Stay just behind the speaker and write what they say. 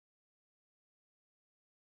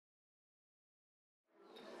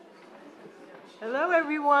Hello,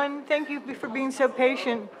 everyone. Thank you for being so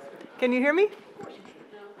patient. Can you hear me?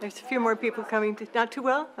 There's a few more people coming. Not too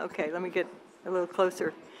well? Okay, let me get a little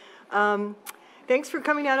closer. Thanks for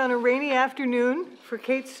coming out on a rainy afternoon for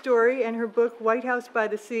Kate Storey and her book, White House by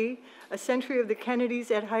the Sea, A Century of the Kennedys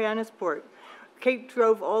at Hyannis Port. Kate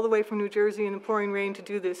drove all the way from New Jersey in the pouring rain to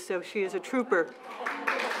do this, so she is a trooper.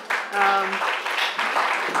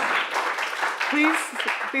 Please,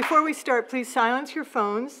 before we start, please silence your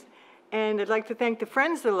phones. And I'd like to thank the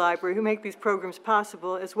friends of the library who make these programs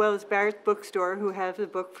possible, as well as Barrett Bookstore, who have the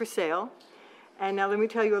book for sale. And now let me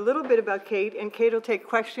tell you a little bit about Kate, and Kate will take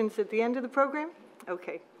questions at the end of the program.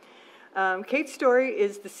 Okay. Kate Storey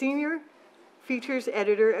is the senior features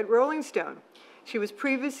editor at Rolling Stone. She was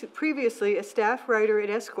previously a staff writer at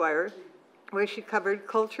Esquire, where she covered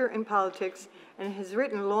culture and politics, and has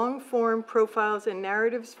written long-form profiles and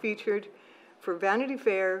narratives featured for Vanity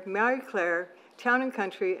Fair, Marie Claire, Town and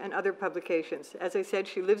Country, and other publications. As I said,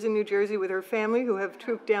 she lives in New Jersey with her family, who have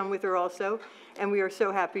trooped down with her also, and we are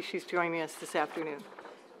so happy she's joining us this afternoon.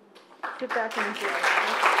 Sit back and enjoy.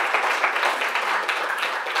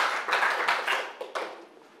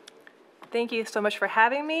 Thank you so much for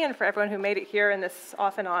having me, and for everyone who made it here in this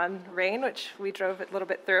off and on rain, which we drove a little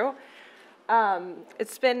bit through.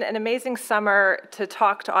 It's been an amazing summer to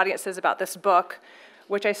talk to audiences about this book,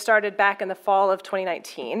 which I started back in the fall of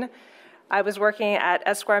 2019. I was working at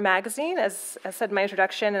Esquire magazine, as I said in my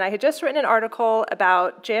introduction, and I had just written an article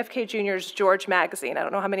about JFK Jr.'s George magazine. I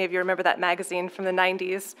don't know how many of you remember that magazine from the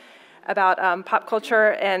 90s, about pop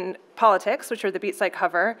culture and politics, which are the beats I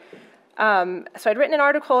cover. So I'd written an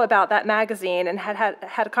article about that magazine and had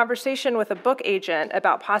a conversation with a book agent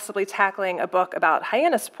about possibly tackling a book about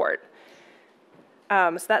Hyannis Port.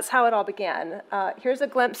 So that's how it all began. Here's a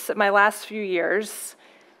glimpse at my last few years.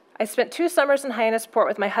 I spent 2 summers in Hyannis Port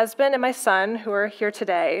with my husband and my son, who are here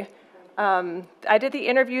today. I did the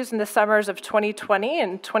interviews in the summers of 2020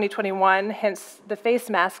 and 2021, hence the face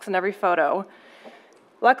masks in every photo.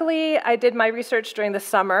 Luckily, I did my research during the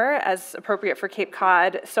summer, as appropriate for Cape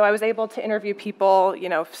Cod, so I was able to interview people,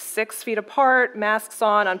 6 feet apart, masks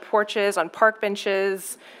on porches, on park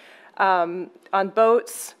benches, on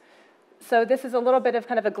boats. So this is a little bit of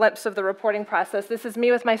kind of a glimpse of the reporting process. This is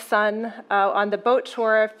me with my son on the boat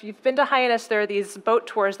tour. If you've been to Hyannis, there are these boat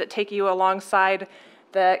tours that take you alongside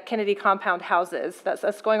the Kennedy compound houses. That's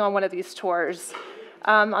us going on one of these tours.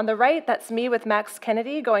 On the right, that's me with Max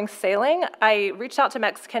Kennedy going sailing. I reached out to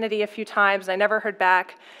Max Kennedy a few times, and I never heard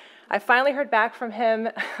back. I finally heard back from him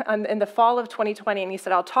in the fall of 2020, and he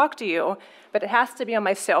said, I'll talk to you, but it has to be on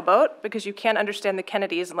my sailboat, because you can't understand the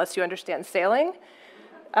Kennedys unless you understand sailing.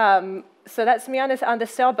 So that's me on the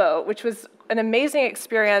sailboat, which was an amazing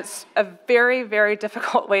experience, a very, very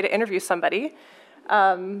difficult way to interview somebody,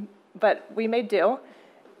 but we made do.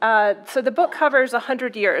 So the book covers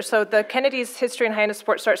 100 years. So the Kennedys' history in Hyannis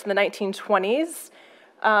Port starts in the 1920s,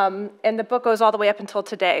 and the book goes all the way up until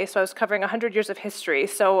today. So I was covering 100 years of history.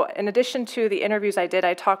 So in addition to the interviews I did,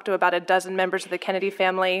 I talked to about a dozen members of the Kennedy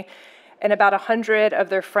family and about 100 of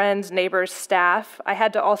their friends, neighbors, staff. I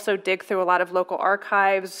had to also dig through a lot of local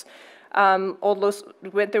archives,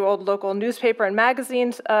 went through old local newspaper and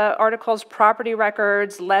magazine articles, property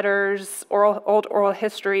records, letters, old oral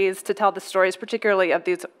histories to tell the stories, particularly of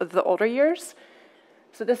the older years.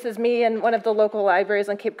 So this is me in one of the local libraries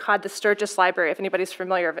on Cape Cod, the Sturgis Library. If anybody's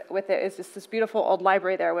familiar with it, it's just this beautiful old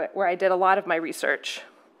library there where I did a lot of my research.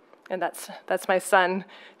 And that's my son,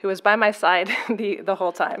 who was by my side the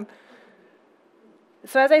whole time.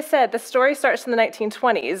 So as I said, the story starts in the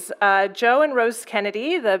 1920s. Joe and Rose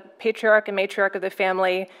Kennedy, the patriarch and matriarch of the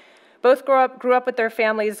family, both grew up with their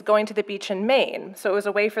families going to the beach in Maine. So it was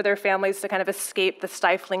a way for their families to kind of escape the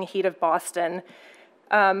stifling heat of Boston.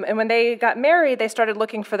 And when they got married, they started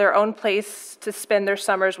looking for their own place to spend their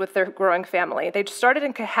summers with their growing family. They started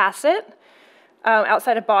in Cohasset,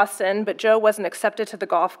 outside of Boston, but Joe wasn't accepted to the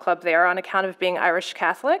golf club there on account of being Irish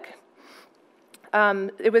Catholic.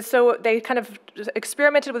 They kind of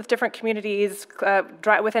experimented with different communities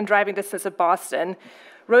within driving distance of Boston.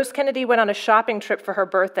 Rose Kennedy went on a shopping trip for her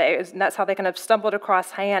birthday, and that's how they kind of stumbled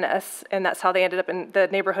across Hyannis, and that's how they ended up in the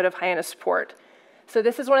neighborhood of Hyannis Port. So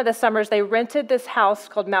this is one of the summers they rented this house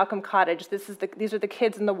called Malcolm Cottage. These are the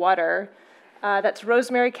kids in the water. That's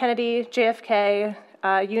Rosemary Kennedy, JFK,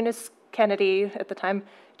 Eunice Kennedy at the time,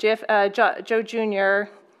 Joe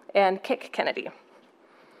Jr., and Kik Kennedy.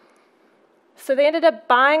 So they ended up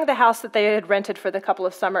buying the house that they had rented for the couple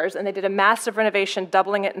of summers, and they did a massive renovation,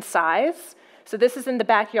 doubling it in size. So this is in the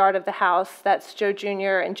backyard of the house. That's Joe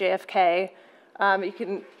Jr. and JFK.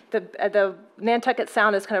 The Nantucket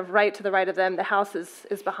Sound is kind of right to the right of them. The house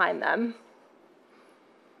is behind them.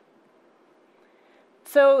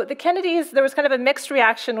 So the Kennedys, there was kind of a mixed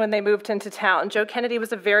reaction when they moved into town. Joe Kennedy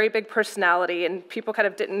was a very big personality, and people kind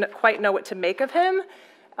of didn't quite know what to make of him.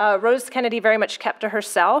 Rose Kennedy very much kept to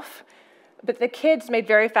herself, but the kids made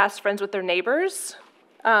very fast friends with their neighbors.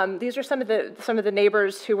 These are some of the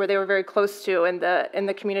neighbors who they were very close to in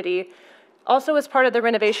the community. Also, as part of the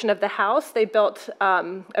renovation of the house, they built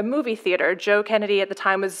a movie theater. Joe Kennedy at the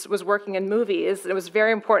time was working in movies, and it was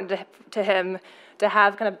very important to him to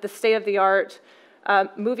have kind of the state-of-the-art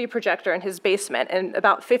movie projector in his basement, and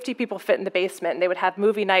about 50 people fit in the basement, and they would have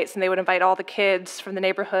movie nights, and they would invite all the kids from the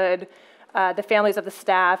neighborhood, the families of the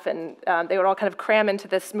staff, and they would all kind of cram into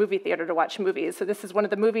this movie theater to watch movies. So this is one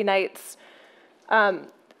of the movie nights.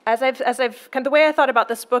 As I've kind of the way I thought about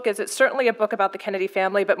this book is it's certainly a book about the Kennedy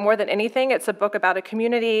family, but more than anything, it's a book about a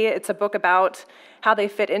community. It's a book about how they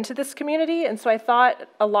fit into this community. And so I thought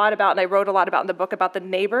a lot about, and I wrote a lot about in the book, about the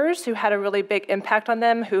neighbors who had a really big impact on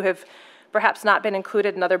them, who have perhaps not been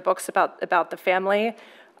included in other books about the family.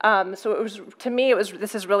 So it was, to me,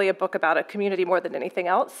 this is really a book about a community more than anything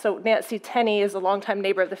else. So Nancy Tenney is a longtime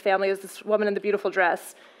neighbor of the family, is this woman in the beautiful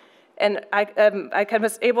dress. And I kind of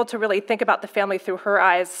was able to really think about the family through her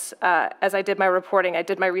eyes as I did my reporting. I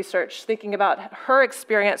did my research, thinking about her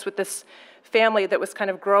experience with this family that was kind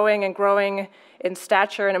of growing and growing in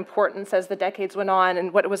stature and importance as the decades went on,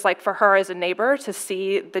 and what it was like for her as a neighbor to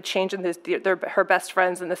see the change in her best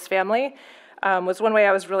friends in this family was one way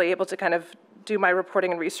I was really able to kind of do my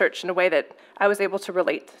reporting and research in a way that I was able to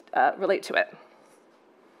relate to it.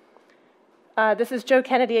 This is Joe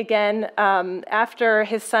Kennedy again. After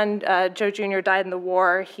his son, Joe Jr., died in the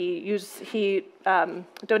war, he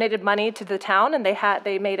donated money to the town, and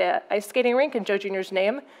they made an ice skating rink in Joe Jr.'s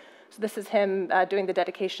name. So this is him doing the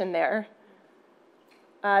dedication there.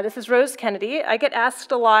 This is Rose Kennedy. I get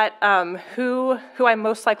asked a lot who I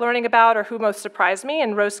most like learning about or who most surprised me,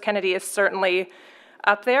 and Rose Kennedy is certainly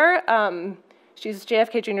up there. She's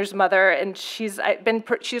JFK Jr.'s mother, and she's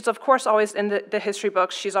of course always in the history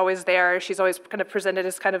books. She's always there. She's always kind of presented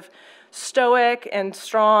as kind of stoic and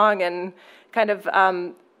strong and kind of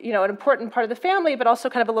an important part of the family, but also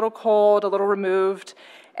kind of a little cold, a little removed.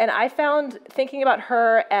 And I found, thinking about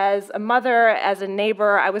her as a mother, as a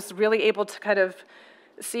neighbor, I was really able to kind of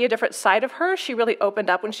see a different side of her. She really opened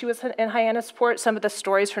up when she was in Hyannis Port. Some of the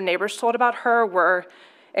stories her neighbors told about her were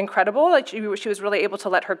incredible. Like she was really able to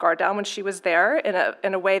let her guard down when she was there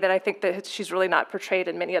in a way that I think that she's really not portrayed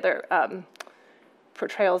in many other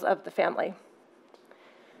portrayals of the family.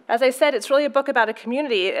 As I said, it's really a book about a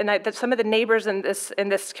community, and some of the neighbors in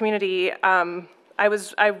this community I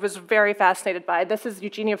was very fascinated by. This is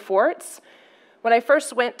Eugenia Fort's. When I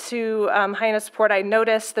first went to Hyannis Port, I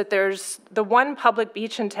noticed that there's the one public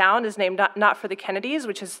beach in town is named not for the Kennedys,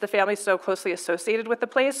 which is the family so closely associated with the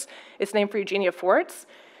place. It's named for Eugenia Fort's.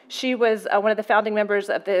 She was one of the founding members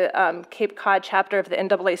of the Cape Cod chapter of the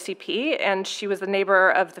NAACP, and she was a neighbor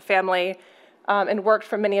of the family and worked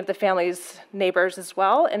for many of the family's neighbors as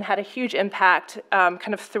well, and had a huge impact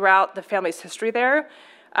kind of throughout the family's history there.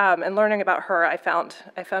 And learning about her, I found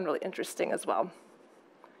really interesting as well.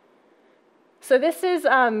 So this is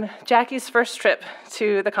Jackie's first trip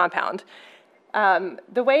to the compound.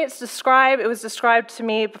 The way it was described to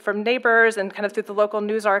me from neighbors and kind of through the local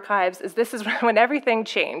news archives, this is when everything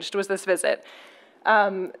changed, was this visit.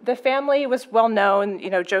 The family was well known.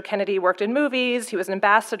 Joe Kennedy worked in movies. He was an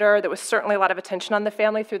ambassador. There was certainly a lot of attention on the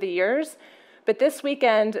family through the years. But this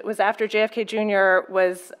weekend was after JFK Jr.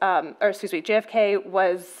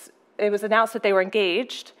 It was announced that they were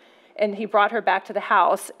engaged, and he brought her back to the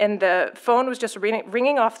house, and the phone was just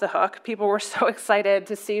ringing off the hook. People were so excited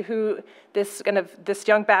to see who this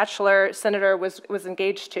young bachelor senator was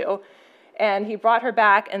engaged to. And he brought her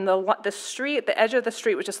back, and the edge of the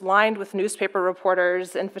street was just lined with newspaper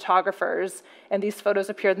reporters and photographers, and these photos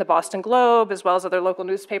appeared in the Boston Globe as well as other local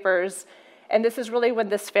newspapers. And this is really when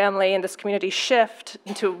this family and this community shift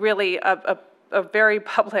into really a very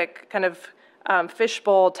public kind of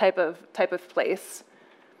fishbowl type of place.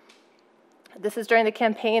 This is during the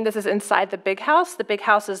campaign. This is inside the big house. The big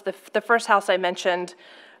house is the first house I mentioned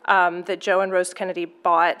that Joe and Rose Kennedy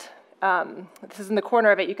bought. This is in the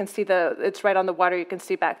corner of it. You can see it's right on the water. You can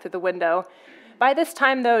see back through the window. By this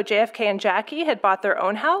time, though, JFK and Jackie had bought their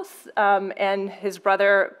own house, and his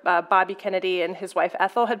brother, Bobby Kennedy, and his wife,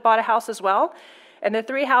 Ethel, had bought a house as well. And the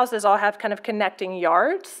three houses all have kind of connecting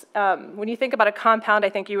yards. When you think about a compound, I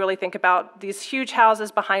think you really think about these huge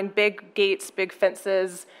houses behind big gates, big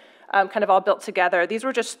fences, kind of all built together. These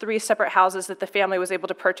were just three separate houses that the family was able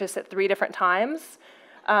to purchase at 3 different times.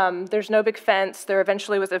 There's no big fence. There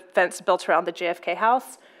eventually was a fence built around the JFK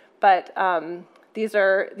house, but These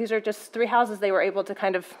are just 3 houses they were able to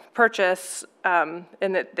kind of purchase, and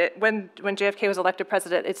that when JFK was elected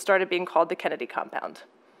president, it started being called the Kennedy compound.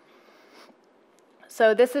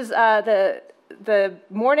 So this is the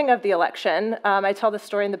morning of the election. I tell the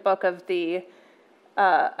story in the book of the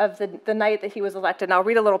night that he was elected, and I'll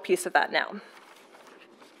read a little piece of that now.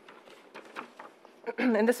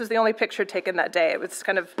 And this was the only picture taken that day. It was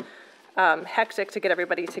kind of hectic to get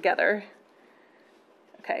everybody together.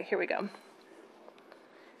 Okay, here we go.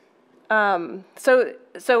 So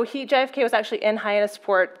JFK was actually in Hyannis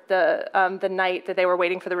Port the night that they were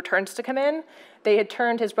waiting for the returns to come in. They had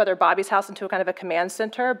turned his brother Bobby's house into a kind of a command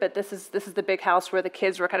center, but this is the big house where the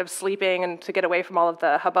kids were kind of sleeping and to get away from all of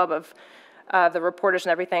the hubbub of the reporters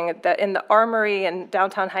and everything. In the Armory in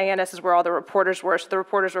downtown Hyannis is where all the reporters were. So the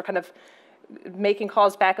reporters were kind of making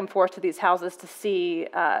calls back and forth to these houses to see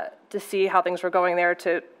how things were going there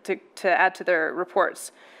to add to their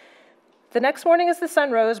reports. The next morning as the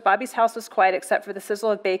sun rose, Bobby's house was quiet except for the sizzle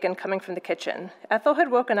of bacon coming from the kitchen. Ethel had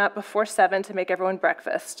woken up before 7 to make everyone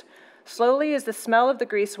breakfast. Slowly, as the smell of the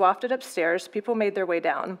grease wafted upstairs, people made their way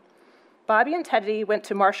down. Bobby and Teddy went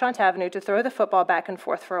to Marchant Avenue to throw the football back and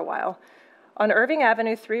forth for a while. On Irving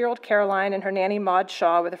Avenue, 3-year-old Caroline and her nanny Maud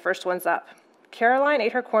Shaw were the first ones up. Caroline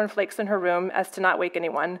ate her cornflakes in her room as to not wake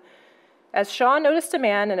anyone. As Shaw noticed a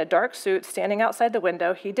man in a dark suit standing outside the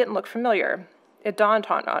window, he didn't look familiar. It dawned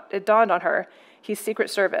on her. He's Secret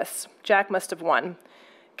Service. Jack must have won.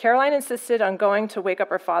 Caroline insisted on going to wake up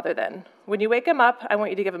her father then. When you wake him up, I want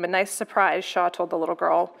you to give him a nice surprise, Shaw told the little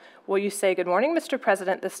girl. Will you say, "Good morning, Mr.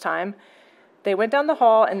 President," this time? They went down the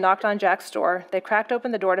hall and knocked on Jack's door. They cracked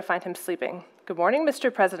open the door to find him sleeping. "Good morning,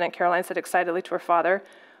 Mr. President," Caroline said excitedly to her father.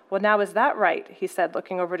 "Well, now is that right?" he said,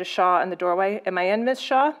 looking over to Shaw in the doorway. "Am I in, Miss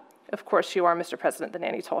Shaw?" "Of course you are, Mr. President," the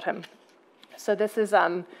nanny told him. So this is...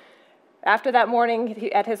 After that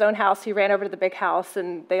morning, at his own house, he ran over to the big house,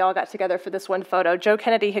 and they all got together for this one photo. Joe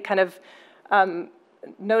Kennedy had kind of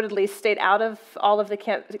notedly stayed out of all of the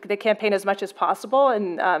campaign as much as possible,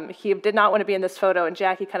 and he did not want to be in this photo, and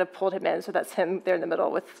Jackie kind of pulled him in, so that's him there in the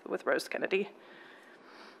middle with Rose Kennedy.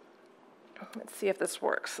 Let's see if this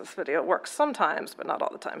works. This video works sometimes, but not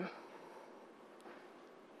all the time.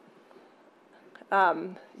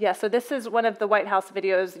 Yeah, so this is one of the White House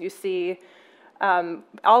videos you see.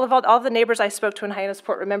 All of the neighbors I spoke to in Hyannis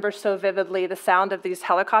Port remember so vividly the sound of these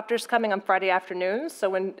helicopters coming on Friday afternoons. So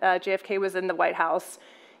when JFK was in the White House,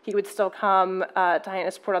 he would still come to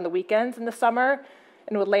Hyannis Port on the weekends in the summer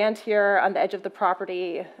and would land here on the edge of the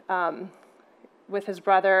property with his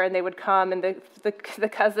brother, and they would come, and the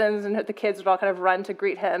cousins and the kids would all kind of run to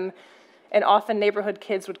greet him. And often neighborhood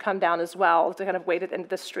kids would come down as well to kind of wade it into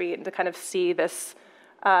the street and to kind of see this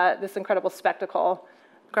incredible spectacle.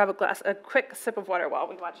 Grab a quick sip of water while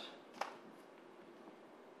we watch.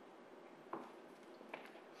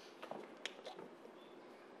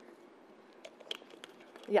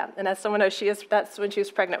 Yeah, and as someone knows, that's when she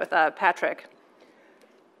was pregnant with Patrick.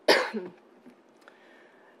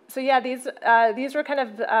 So yeah, these were kind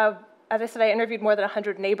of, as I said, I interviewed more than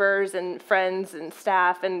 100 neighbors and friends and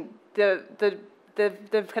staff, and the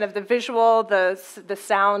kind of the visual, the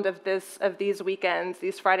sound of these weekends,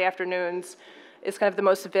 these Friday afternoons, is kind of the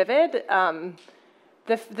most vivid.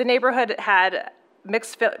 The neighborhood had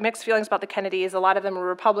mixed feelings about the Kennedys. A lot of them were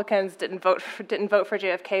Republicans, didn't vote for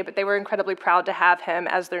JFK, but they were incredibly proud to have him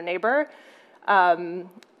as their neighbor. And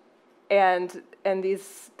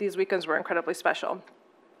these weekends were incredibly special.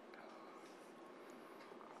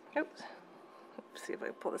 Oops. Let's see if I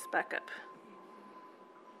can pull this back up.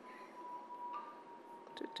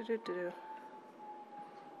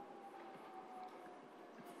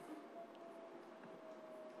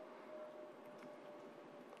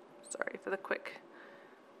 Sorry for the quick.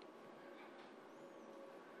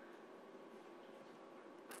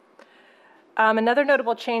 Another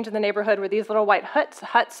notable change in the neighborhood were these little white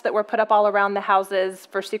huts that were put up all around the houses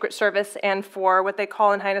for Secret Service and for what they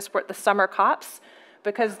call in Hyannis Port the summer cops.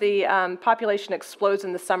 Because the population explodes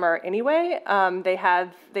in the summer anyway,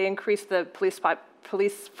 they increased the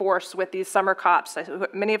police force with these summer cops,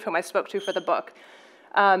 many of whom I spoke to for the book.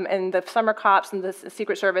 And the summer cops and the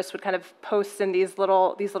Secret Service would kind of post in these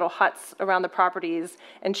little huts around the properties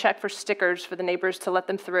and check for stickers for the neighbors to let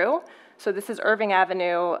them through. So this is Irving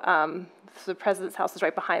Avenue. So the president's house is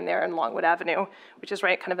right behind there, and Longwood Avenue, which is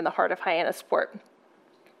right kind of in the heart of Hyannis Port.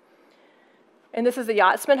 And this is the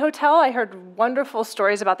Yachtsman Hotel. I heard wonderful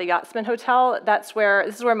stories about the Yachtsman Hotel. This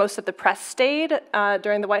is where most of the press stayed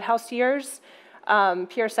during the White House years.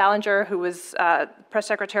 Pierre Salinger, who was press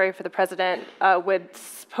secretary for the president, would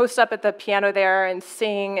post up at the piano there and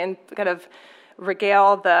sing and kind of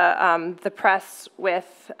regale the press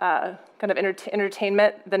with kind of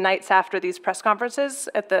entertainment the nights after these press conferences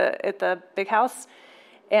at the Big House.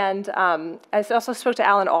 And I also spoke to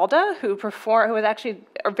Alan Alda, who was actually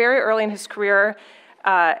very early in his career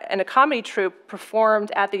in a comedy troupe,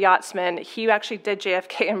 performed at the Yachtsman. He actually did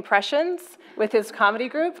JFK impressions with his comedy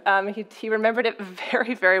group. He remembered it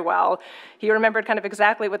very, very well. He remembered kind of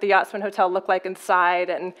exactly what the Yachtsman Hotel looked like inside,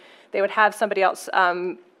 and they would have somebody else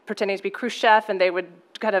pretending to be Khrushchev, and they would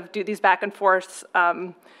kind of do these back and forths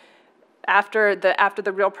after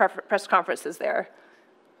the real press conferences there.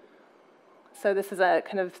 So this is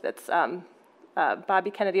that's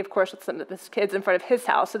Bobby Kennedy, of course, with some of his kids in front of his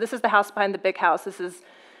house. So this is the house behind the Big House. This is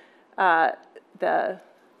they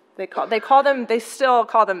still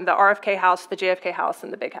call them the RFK house, the JFK house,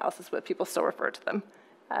 and the Big House is what people still refer to them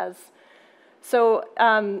as. So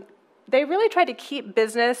they really tried to keep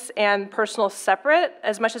business and personal separate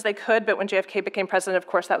as much as they could, but when JFK became president, of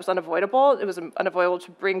course, that was unavoidable. It was unavoidable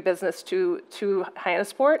to bring business to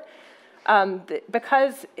Hyannis Port.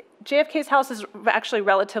 Because JFK's house is actually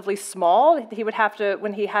relatively small, he would have to,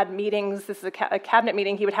 when he had meetings, this is a cabinet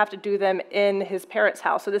meeting, he would have to do them in his parents'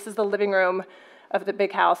 house. So this is the living room of the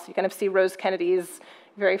Big House. You kind of see Rose Kennedy's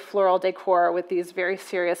very floral decor with these very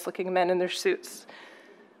serious-looking men in their suits.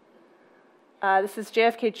 This is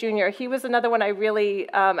JFK Jr. He was another one I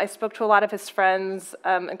really, I spoke to a lot of his friends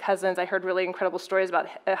and cousins. I heard really incredible stories about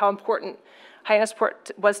how important Hyannis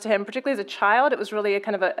Port was to him, particularly as a child. It was really a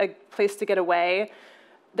kind of a place to get away.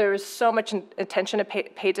 There was so much attention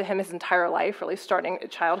paid to him his entire life, really starting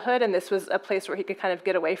at childhood, and this was a place where he could kind of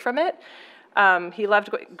get away from it. He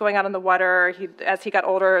loved going out on the water. As he got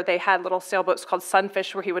older, they had little sailboats called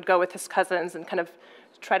Sunfish where he would go with his cousins and kind of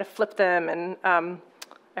try to flip them, and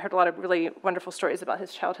I heard a lot of really wonderful stories about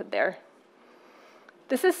his childhood there.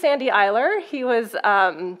 This is Sandy Eiler. He was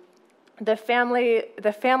the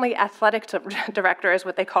family athletic director is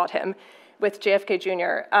what they called him with JFK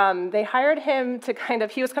Jr. They hired him to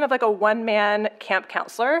he was kind of like a one-man camp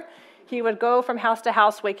counselor. He would go from house to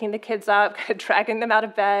house, waking the kids up, dragging them out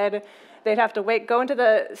of bed. They'd have to go into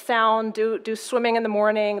the Sound, do swimming in the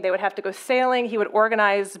morning. They would have to go sailing. He would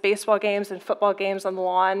organize baseball games and football games on the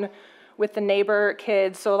lawn with the neighbor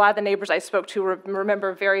kids. So a lot of the neighbors I spoke to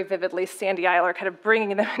remember very vividly Sandy Eiler kind of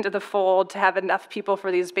bringing them into the fold to have enough people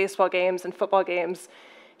for these baseball games and football games.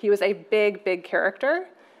 He was a big, big character.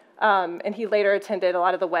 And he later attended a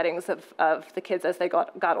lot of the weddings of the kids as they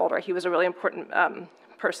got older. He was a really important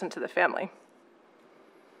person to the family.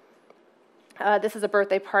 This is a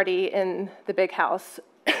birthday party in the Big House.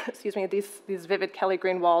 Excuse me, these vivid Kelly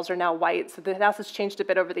green walls are now white. So the house has changed a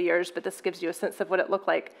bit over the years, but this gives you a sense of what it looked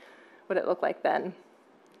like then.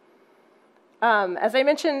 As I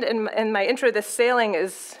mentioned in my intro, this sailing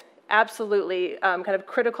is absolutely kind of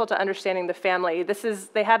critical to understanding the family.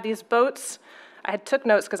 They have these boats. I took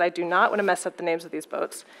notes because I do not want to mess up the names of these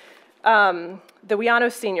boats. The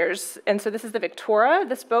Hyannis Seniors, and so this is the Victoria.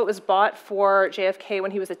 This boat was bought for JFK when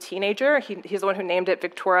he was a teenager. He's the one who named it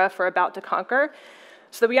Victoria for About to Conquer.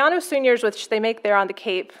 So the Hyannis Seniors, which they make there on the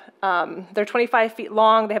Cape, they're 25 feet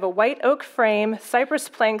long. They have a white oak frame, cypress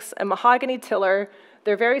planks, a mahogany tiller.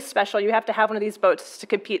 They're very special. You have to have one of these boats to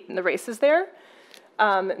compete in the races there,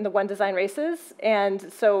 in the One Design races.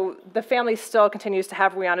 And so the family still continues to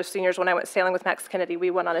have Hyannis Seniors. When I went sailing with Max Kennedy, we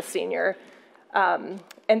went on a senior.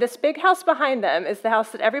 And this big house behind them is the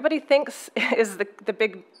house that everybody thinks is the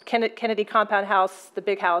big Kennedy compound house, the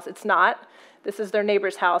Big House. It's not. This is their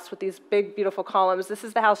neighbor's house with these big, beautiful columns. This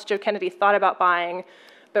is the house Joe Kennedy thought about buying,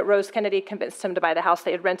 but Rose Kennedy convinced him to buy the house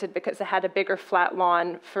they had rented because it had a bigger flat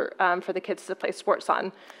lawn for the kids to play sports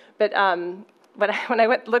on. But when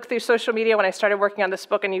I looked through social media when I started working on this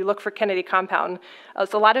book, and you look for Kennedy compound,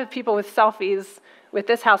 there's a lot of people with selfies with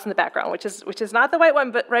this house in the background, which is not the right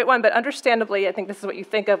one, but understandably, I think this is what you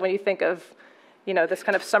think of when you think of, this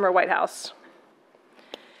kind of summer White House.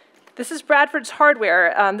 This is Bradford's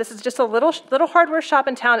Hardware. This is just a little hardware shop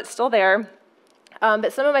in town. It's still there.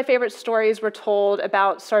 But some of my favorite stories were told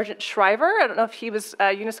about Sergeant Shriver. I don't know if he was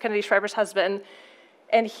Eunice Kennedy Shriver's husband.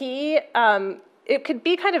 And it could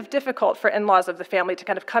be kind of difficult for in-laws of the family to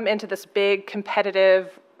kind of come into this big,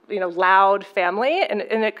 competitive, loud family. And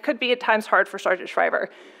it could be at times hard for Sergeant Shriver.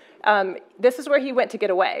 This is where he went to get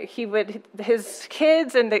away. His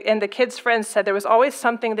kids and the kids' friends said there was always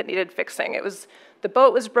something that needed fixing. The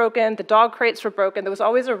boat was broken, the dog crates were broken. There was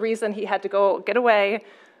always a reason he had to go get away,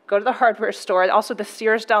 go to the hardware store. Also, the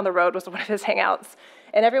Sears down the road was one of his hangouts.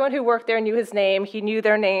 And everyone who worked there knew his name. He knew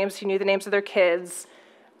their names. He knew the names of their kids.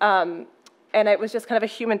 And it was just kind of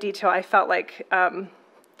a human detail I felt like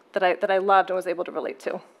that I loved and was able to relate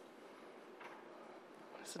to.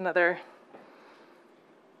 There's another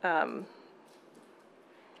one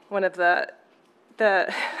of the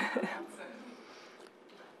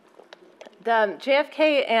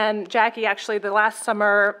JFK and Jackie, actually, the last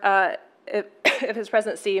summer of his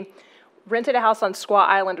presidency, rented a house on Squaw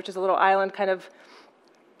Island, which is a little island kind of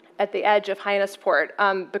at the edge of Hyannis Port,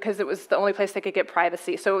 because it was the only place they could get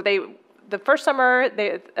privacy. So the first summer,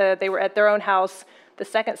 they were at their own house. The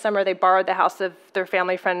second summer, they borrowed the house of their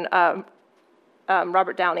family friend,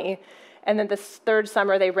 Robert Downey. And then this third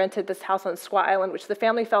summer, they rented this house on Squaw Island, which the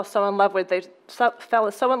family fell so in love with. They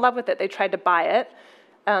fell so in love with it, they tried to buy it.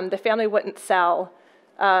 The family wouldn't sell.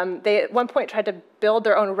 They, at one point, tried to build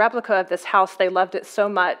their own replica of this house. They loved it so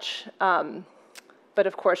much. But,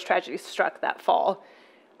 of course, tragedy struck that fall.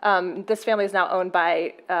 This family is now owned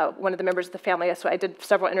by one of the members of the family. So I did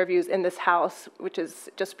several interviews in this house, which is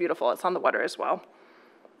just beautiful. It's on the water as well.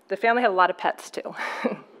 The family had a lot of pets, too.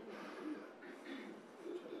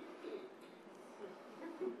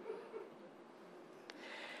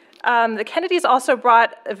 The Kennedys also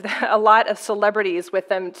brought a lot of celebrities with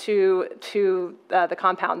them to the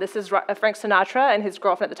compound. This is Frank Sinatra and his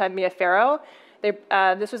girlfriend at the time, Mia Farrow.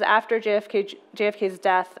 This was after JFK's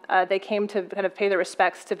death. They came to kind of pay their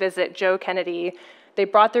respects to visit Joe Kennedy. They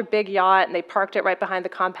brought their big yacht and they parked it right behind the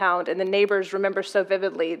compound. And the neighbors remember so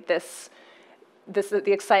vividly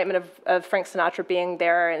the excitement of Frank Sinatra being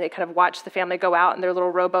there. And they kind of watched the family go out in their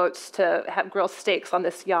little rowboats to have grill steaks on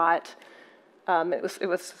this yacht. It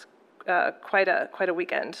was quite a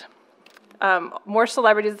weekend. More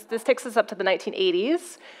celebrities. This takes us up to the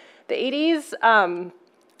 1980s. The 80s,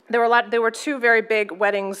 there were two very big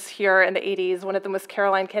weddings here in the 80s. One of them was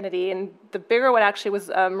Caroline Kennedy, and the bigger one actually was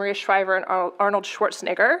Maria Shriver and Arnold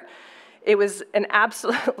Schwarzenegger. It was an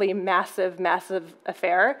absolutely massive, massive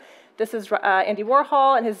affair. This is Andy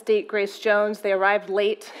Warhol and his date Grace Jones. They arrived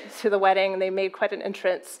late to the wedding, and they made quite an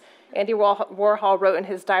entrance. Andy Warhol wrote in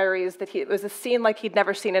his diaries that it was a scene like he'd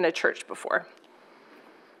never seen in a church before.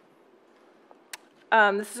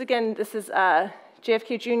 This is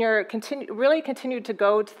JFK Jr. really continued to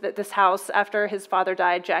go to this house after his father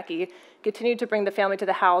died. Jackie continued to bring the family to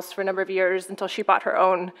the house for a number of years until she bought her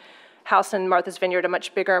own house in Martha's Vineyard, a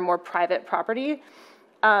much bigger, more private property.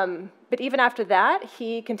 But even after that,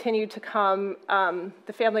 he continued to come. The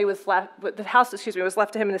house was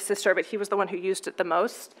left to him and his sister, but he was the one who used it the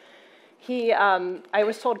most. I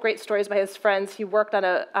was told great stories by his friends. He worked on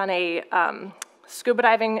a scuba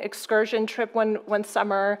diving excursion trip one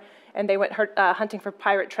summer, and they went hunting for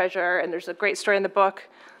pirate treasure. And there's a great story in the book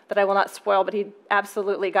that I will not spoil, but he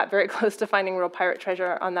absolutely got very close to finding real pirate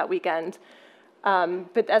treasure on that weekend.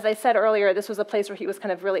 But as I said earlier, this was a place where he was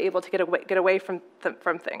kind of really able to get away from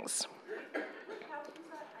things.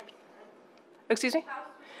 Excuse me?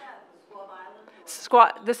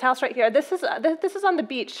 This house right here. This is on the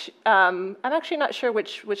beach. I'm actually not sure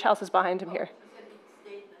which house is behind him here.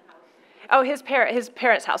 Oh, his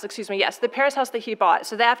parents' house. Excuse me. Yes, the parents' house that he bought.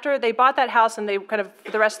 So after they bought that house, and they kind of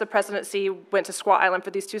for the rest of the presidency went to Squaw Island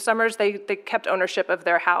for these 2 summers. They kept ownership of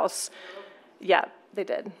their house. Yeah, they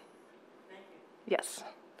did. Thank you. Yes,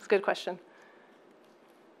 it's a good question.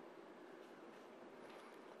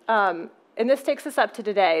 And this takes us up to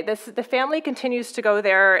today. The family continues to go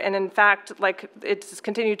there, and in fact, it's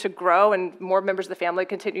continued to grow, and more members of the family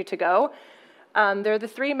continue to go. There are the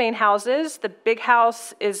 3 main houses. The big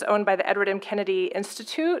house is owned by the Edward M. Kennedy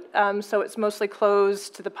Institute, so it's mostly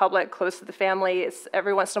closed to the public, closed to the family.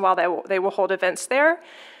 Every once in a while, they will hold events there.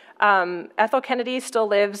 Ethel Kennedy still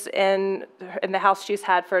lives in the house she's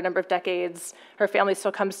had for a number of decades. Her family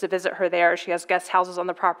still comes to visit her there. She has guest houses on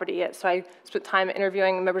the property, so I spent time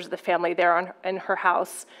interviewing members of the family there in her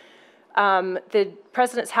house. The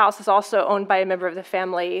president's house is also owned by a member of the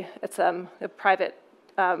family. It's a private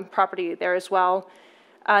property there as well.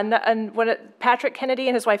 Patrick Kennedy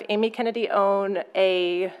and his wife Amy Kennedy own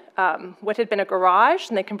what had been a garage,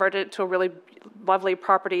 and they converted it to a really lovely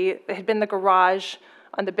property. It had been the garage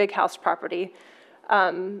on the big house property.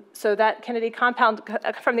 So that Kennedy compound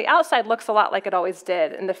from the outside looks a lot like it always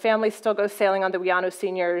did, and the family still goes sailing on the Wiano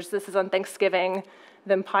Seniors. This is on Thanksgiving,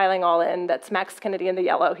 them piling all in. That's Max Kennedy in the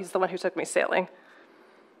yellow. He's the one who took me sailing.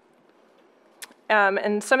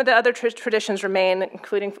 And some of the other traditions remain,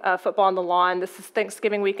 including football on the lawn. This is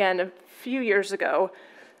Thanksgiving weekend a few years ago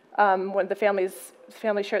when the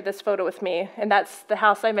family shared this photo with me. And that's the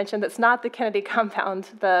house I mentioned that's not the Kennedy compound.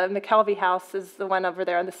 The McKelvey house is the one over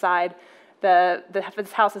there on the side.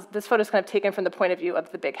 This photo is kind of taken from the point of view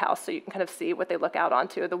of the big house, so you can kind of see what they look out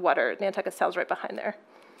onto, the water. Nantucket Sound's right behind there.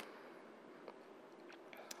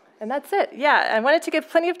 And that's it. Yeah, I wanted to give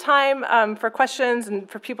plenty of time for questions and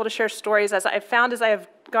for people to share stories. As I've found as I have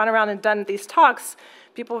gone around and done these talks,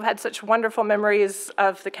 people have had such wonderful memories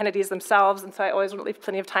of the Kennedys themselves, and so I always want to leave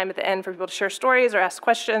plenty of time at the end for people to share stories or ask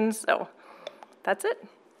questions, so that's it.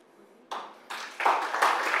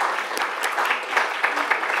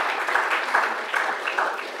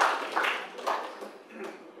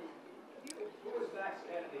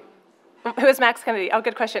 Who is Max Kennedy? Oh,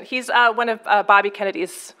 good question. He's one of Bobby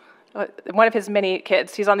Kennedy's, one of his many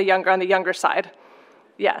kids. He's on the younger side.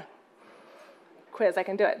 Yeah. Quiz, I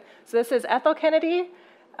can do it. So this is Ethel Kennedy.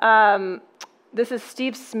 This is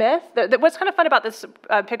Steve Smith. What's kind of fun about this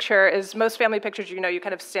picture is most family pictures, you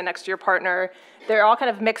kind of stand next to your partner. They're all kind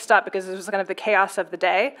of mixed up because it was kind of the chaos of the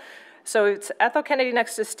day. So it's Ethel Kennedy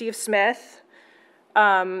next to Steve Smith.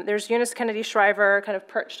 There's Eunice Kennedy Shriver kind of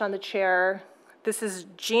perched on the chair. This is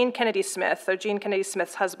Jean Kennedy Smith. So Jean Kennedy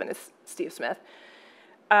Smith's husband is Steve Smith.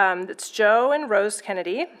 It's Joe and Rose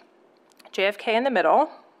Kennedy. JFK in the middle.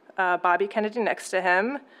 Bobby Kennedy next to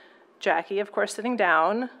him. Jackie, of course, sitting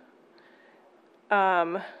down.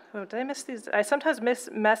 Did I miss these? I sometimes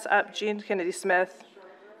mess up Jean Kennedy Smith.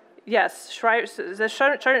 Yes,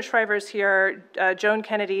 Sergeant Shriver's here. Joan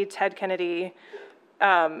Kennedy, Ted Kennedy,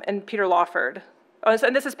 and Peter Lawford. Oh,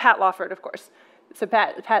 and this is Pat Lawford, of course. So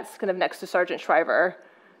Pat's kind of next to Sergeant Shriver,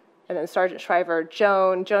 and then Sergeant Shriver,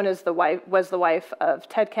 Joan. Joan is was the wife of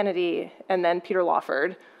Ted Kennedy, and then Peter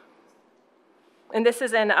Lawford. And this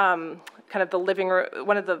is in kind of the living room,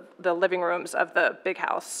 one of the living rooms of the big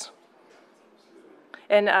house.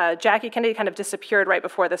 And Jackie Kennedy kind of disappeared right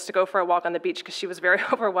before this to go for a walk on the beach because she was very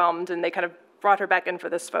overwhelmed, and they kind of brought her back in for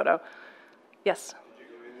this photo. Yes.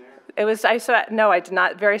 It was, no, I did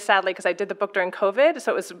not, very sadly, because I did the book during COVID,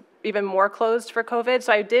 so it was even more closed for COVID.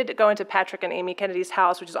 So I did go into Patrick and Amy Kennedy's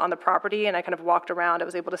house, which is on the property, and I kind of walked around. I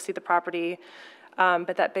was able to see the property,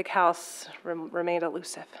 but that big house remained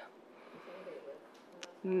elusive.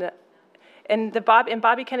 No. In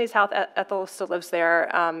Bobby Kennedy's house, Ethel still lives there,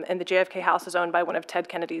 and the JFK house is owned by one of Ted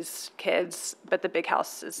Kennedy's kids, but the big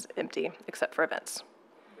house is empty, except for events.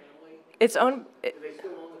 Family? It's owned... Do they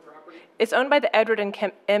still own the property? It's owned by the Edward and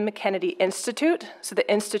M. Kennedy Institute, so the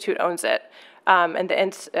Institute owns it. And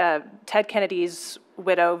Ted Kennedy's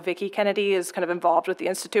widow, Vicki Kennedy, is kind of involved with the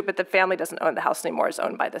Institute, but the family doesn't own the house anymore. It's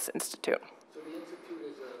owned by this Institute. So the Institute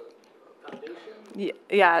is a foundation?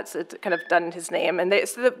 Yeah, it's kind of done in his name. And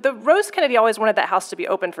so the Rose Kennedy always wanted that house to be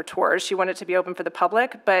open for tours. She wanted it to be open for the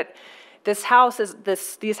public, but this house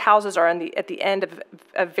these houses are at the end of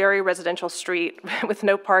a very residential street with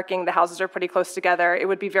no parking. The houses are pretty close together. It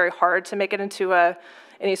would be very hard to make it into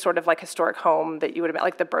any sort of like historic home that you would have,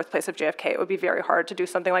 like the birthplace of JFK. It would be very hard to do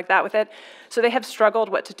something like that with it. So they have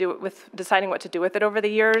struggled deciding what to do with it over the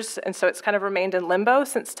years, and so it's kind of remained in limbo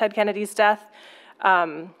since Ted Kennedy's death.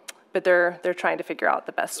 But they're trying to figure out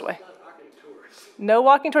the best way. Not walking tours. No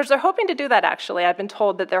walking tours. They're hoping to do that, actually. I've been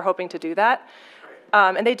told that they're hoping to do that.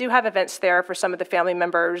 And they do have events there for some of the family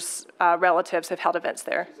members. Relatives have held events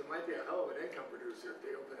there. It might be a hell of an income producer if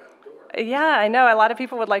they open that door. Yeah, I know. A lot of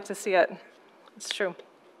people would like to see it. It's true.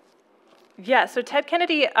 Yeah, so Ted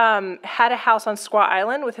Kennedy had a house on Squaw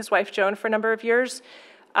Island with his wife Joan for a number of years.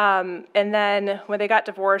 And then when they got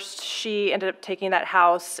divorced, she ended up taking that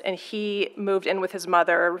house, and he moved in with his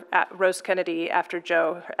mother, Rose Kennedy, after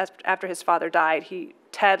his father died.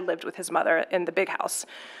 Ted lived with his mother in the big house.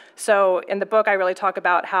 So in the book, I really talk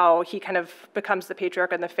about how he kind of becomes the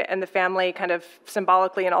patriarch in the family, kind of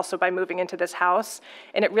symbolically, and also by moving into this house.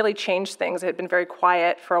 And it really changed things. It had been very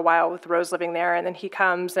quiet for a while with Rose living there, and then he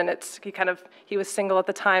comes, and he was single at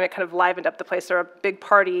the time. It kind of livened up the place. There were big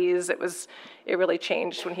parties. It really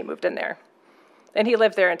changed when he moved in there, and he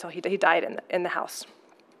lived there until he died in the house.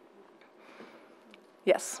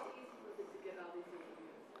 Yes.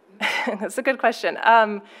 That's a good question.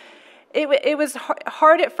 It was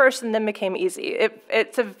hard at first and then became easy.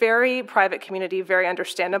 It's a very private community, very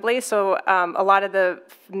understandably. So a lot of the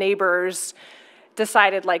neighbors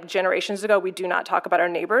decided like generations ago, we do not talk about our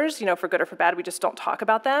neighbors, for good or for bad, we just don't talk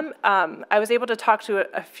about them. I was able to talk to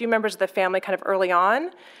a few members of the family kind of early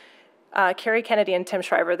on. Carrie Kennedy and Tim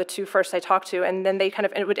Shriver, the two first I talked to, and then they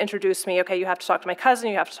would introduce me, okay, you have to talk to my cousin,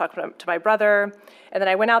 you have to talk to my brother. And then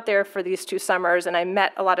I went out there for these 2 summers, and I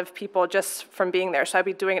met a lot of people just from being there. So I'd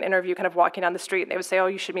be doing an interview, kind of walking down the street, and they would say, oh,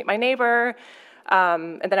 you should meet my neighbor.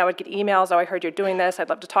 And then I would get emails, oh, I heard you're doing this, I'd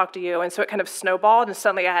love to talk to you. And so it kind of snowballed, and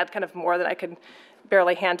suddenly I had kind of more than I could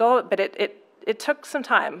barely handle. But it took some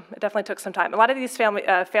time. It definitely took some time. A lot of these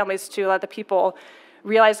families, too, a lot of the people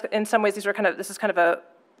realized in some ways this is kind of a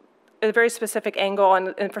very specific angle,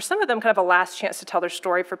 and for some of them, kind of a last chance to tell their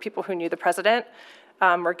story for people who knew the president,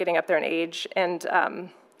 were getting up there in age, and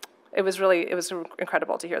it was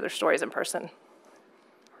incredible to hear their stories in person.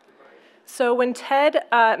 So when Ted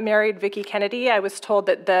married Vicki Kennedy, I was told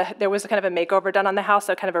that there was kind of a makeover done on the house,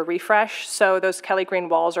 so kind of a refresh. So those Kelly green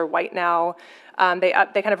walls are white now. They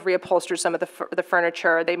kind of reupholstered some of the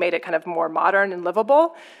furniture. They made it kind of more modern and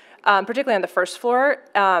livable, particularly on the first floor.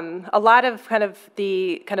 A lot of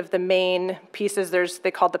the main pieces.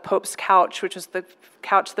 They called the Pope's couch, which was the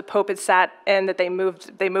couch the Pope had sat in that they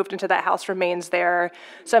moved into that house, remains there.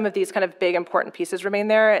 Some of these kind of big important pieces remain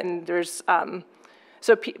there, and there's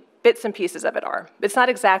bits and pieces of it are. It's not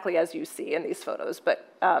exactly as you see in these photos,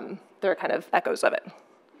 but there are kind of echoes of it.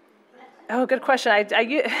 Oh, good question.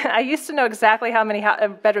 I used to know exactly how many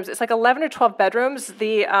bedrooms. It's like 11 or 12 bedrooms.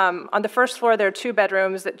 On the first floor, there are 2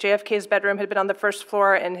 bedrooms. That JFK's bedroom had been on the first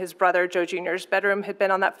floor, and his brother, Joe Jr.'s bedroom, had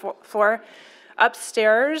been on that floor.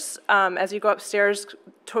 Upstairs, as you go upstairs,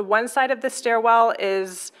 to one side of the stairwell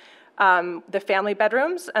is the family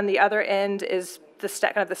bedrooms, and the other end is the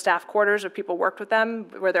staff quarters, where people worked with them,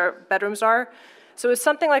 where their bedrooms are. So it's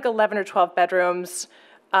something like 11 or 12 bedrooms.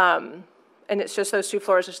 And it's just those 2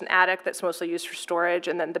 floors. There's an attic that's mostly used for storage,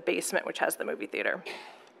 and then the basement, which has the movie theater.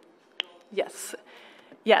 Yes,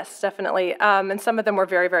 definitely. And some of them were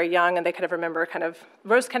very, very young, and they kind of remember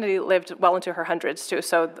Rose Kennedy lived well into her hundreds, too,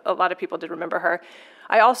 so a lot of people did remember her.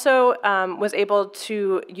 I also was able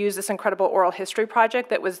to use this incredible oral history project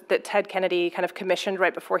that Ted Kennedy kind of commissioned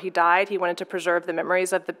right before he died. He wanted to preserve the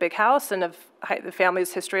memories of the big house and of the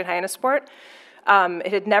family's history in Hyannis Port.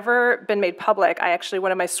 It had never been made public.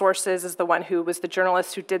 One of my sources is the one who was the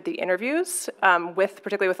journalist who did the interviews,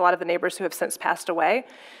 particularly with a lot of the neighbors who have since passed away.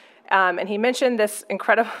 And he mentioned this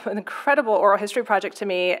incredible oral history project to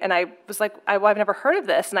me, and I was like, well, I've never heard of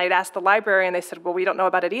this. And I'd asked the library, and they said, well, we don't know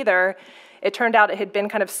about it either. It turned out it had been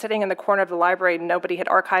kind of sitting in the corner of the library, and nobody had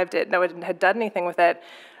archived it, no one had done anything with it.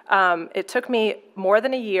 It took me more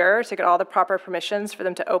than a year to get all the proper permissions for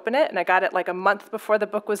them to open it, and I got it like a month before the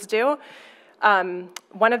book was due.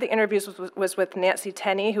 One of the interviews was with Nancy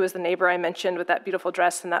Tenney, who was the neighbor I mentioned with that beautiful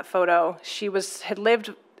dress in that photo. She had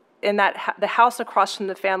lived in the house across from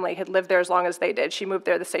the family, had lived there as long as they did. She moved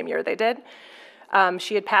there the same year they did.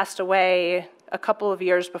 She had passed away a couple of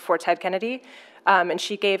years before Ted Kennedy, and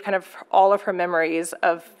she gave kind of all of her memories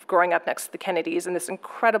of growing up next to the Kennedys in this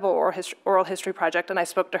incredible oral history project, and I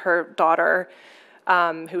spoke to her daughter,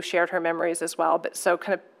 who shared her memories as well. But so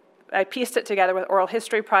kind of I pieced it together with oral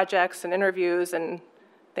history projects and interviews and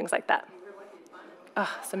things like that. Oh,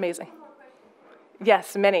 it's amazing.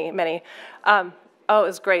 Yes, many. It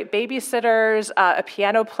was great. Babysitters, a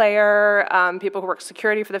piano player, people who work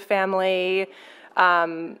security for the family,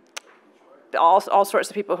 all sorts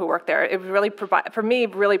of people who work there. It really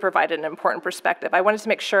provided an important perspective. I wanted to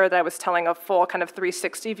make sure that I was telling a full kind of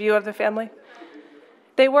 360 view of the family.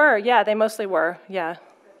 They were, yeah, they mostly were, yeah.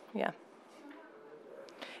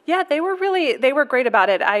 Yeah, they were great about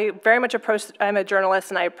it. I'm a journalist,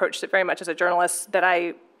 and I approached it very much as a journalist, that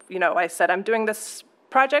I said, I'm doing this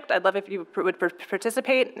project. I'd love if you would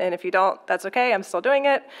participate, and if you don't, that's okay. I'm still doing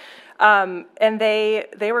it. And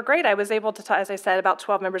they were great. I was able to talk, as I said, about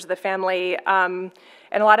 12 members of the family, and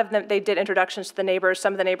a lot of them, they did introductions to the neighbors.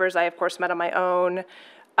 Some of the neighbors I, of course, met on my own.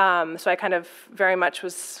 So I kind of very much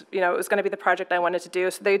was, it was going to be the project I wanted to do.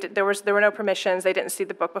 So there were no permissions. They didn't see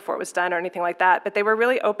the book before it was done or anything like that. But they were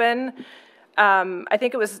really open. I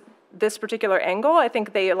think it was this particular angle. I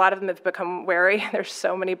think a lot of them have become wary. There's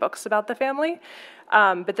so many books about the family.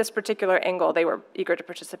 But this particular angle, they were eager to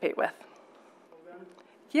participate with.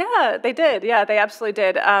 Yeah, they did. Yeah, they absolutely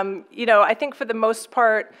did. I think for the most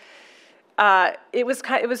part, it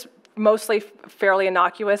was mostly fairly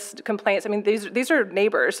innocuous complaints. I mean, these are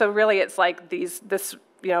neighbors, so really it's like this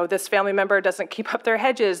family member doesn't keep up their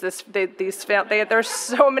hedges. There's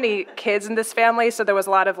so many kids in this family, so there was a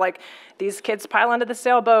lot of like these kids pile onto the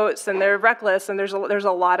sailboats and they're reckless, and there's a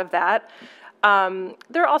lot of that.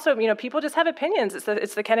 There are also, people just have opinions.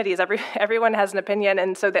 It's the Kennedys. Everyone has an opinion,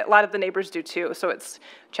 and so a lot of the neighbors do too. So it's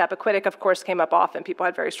Chappaquiddick, of course, came up often. People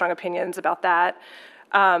had very strong opinions about that.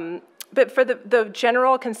 But for the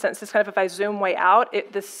general consensus, kind of if I zoom way out,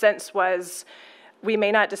 the sense was we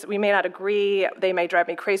may not agree. They may drive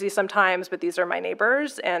me crazy sometimes, but these are my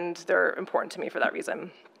neighbors, and they're important to me for that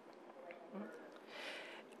reason.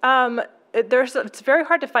 It's very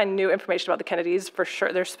hard to find new information about the Kennedys, for sure.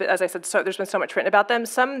 As I said, there's been so much written about them.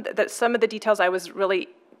 Some of the details I was really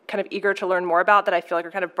kind of eager to learn more about that I feel like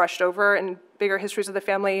are kind of brushed over in bigger histories of the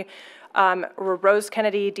family were Rose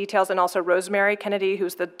Kennedy details, and also Rosemary Kennedy,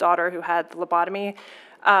 who's the daughter who had the lobotomy.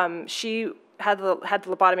 She had the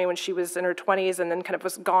lobotomy when she was in her 20s, and then kind of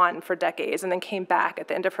was gone for decades, and then came back at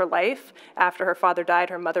the end of her life. After her father died,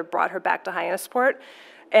 her mother brought her back to Hyannis Port.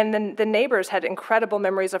 And then the neighbors had incredible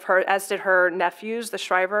memories of her, as did her nephews. The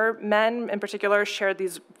Shriver men, in particular, shared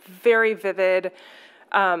these very vivid,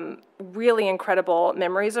 really incredible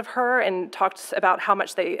memories of her and talked about how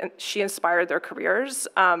much she inspired their careers.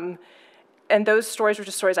 And those stories were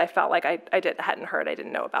just stories I felt like I hadn't heard, I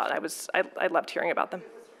didn't know about. I loved hearing about them.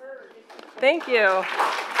 Thank you.